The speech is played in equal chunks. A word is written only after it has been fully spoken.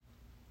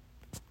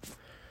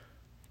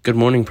Good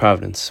morning,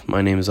 Providence.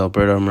 My name is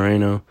Alberto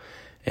Moreno,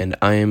 and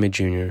I am a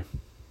junior.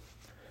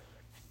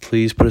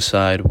 Please put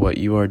aside what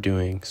you are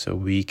doing so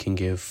we can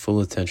give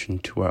full attention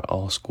to our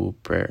all-school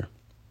prayer.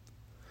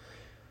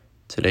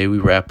 Today we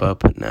wrap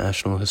up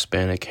National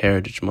Hispanic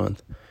Heritage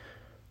Month,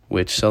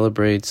 which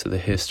celebrates the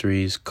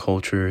histories,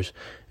 cultures,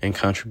 and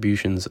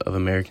contributions of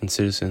American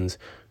citizens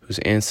whose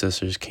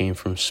ancestors came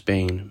from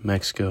Spain,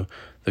 Mexico,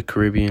 the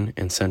Caribbean,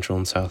 and Central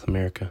and South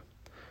America.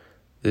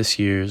 This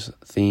year's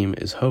theme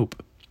is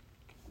hope.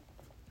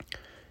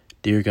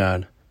 Dear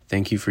God,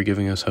 thank you for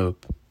giving us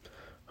hope.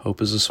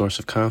 Hope is a source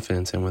of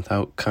confidence, and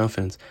without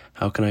confidence,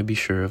 how can I be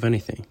sure of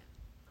anything?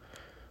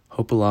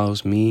 Hope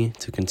allows me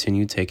to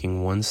continue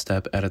taking one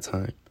step at a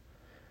time.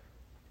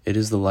 It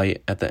is the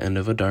light at the end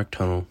of a dark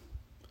tunnel.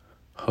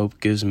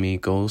 Hope gives me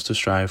goals to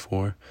strive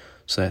for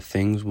so that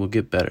things will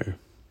get better.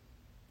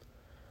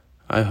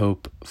 I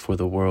hope for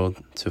the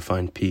world to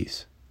find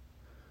peace,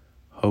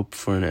 hope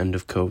for an end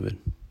of COVID,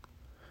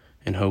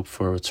 and hope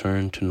for a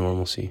return to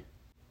normalcy.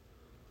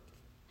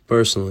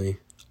 Personally,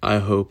 I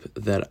hope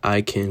that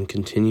I can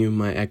continue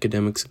my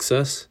academic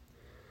success,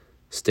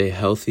 stay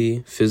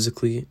healthy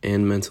physically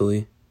and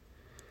mentally,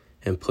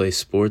 and play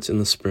sports in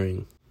the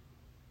spring.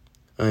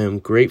 I am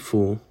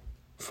grateful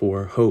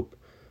for hope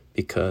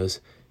because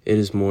it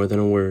is more than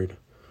a word.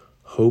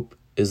 Hope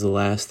is the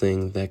last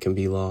thing that can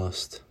be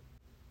lost.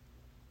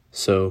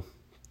 So,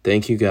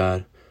 thank you,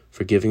 God,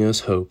 for giving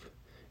us hope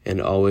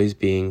and always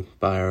being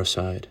by our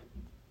side.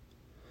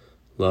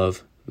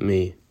 Love,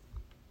 me.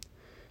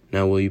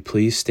 Now will you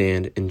please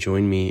stand and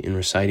join me in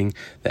reciting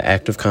the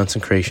act of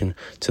consecration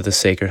to the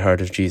Sacred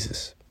Heart of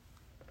Jesus.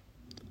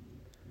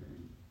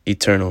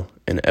 Eternal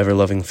and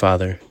ever-loving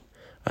Father,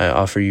 I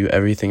offer you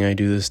everything I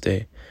do this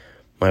day,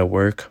 my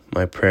work,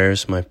 my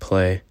prayers, my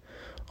play,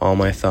 all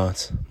my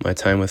thoughts, my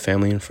time with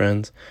family and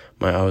friends,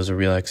 my hours of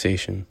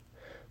relaxation,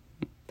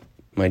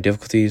 my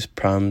difficulties,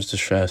 problems,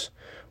 distress,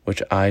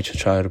 which I shall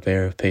try to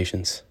bear with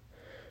patience.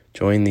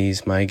 Join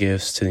these, my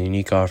gifts, to the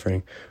unique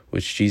offering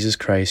which Jesus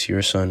Christ,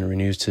 your Son,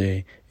 renews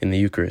today in the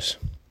Eucharist.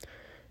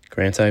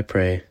 Grant, I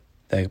pray,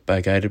 that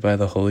guided by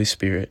the Holy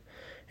Spirit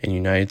and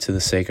united to the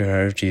Sacred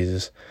Heart of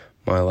Jesus,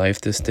 my life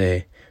this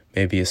day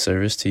may be a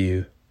service to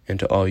you and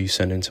to all you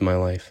send into my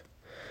life,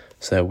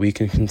 so that we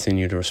can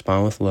continue to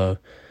respond with love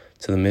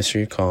to the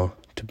mystery call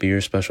to be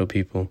your special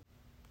people.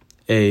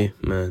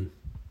 Amen.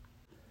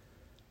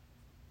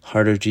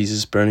 Heart of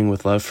Jesus, burning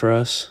with love for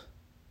us,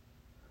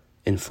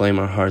 inflame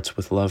our hearts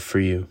with love for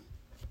you.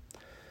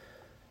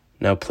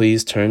 Now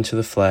please turn to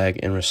the flag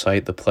and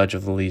recite the Pledge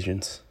of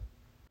Allegiance.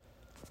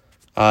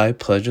 I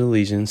pledge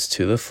allegiance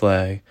to the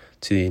flag,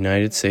 to the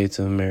United States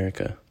of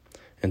America,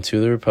 and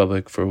to the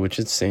republic for which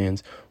it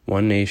stands,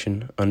 one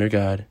nation, under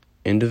God,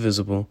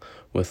 indivisible,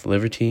 with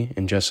liberty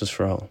and justice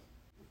for all.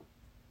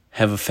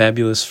 Have a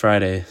fabulous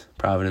Friday,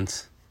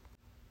 Providence.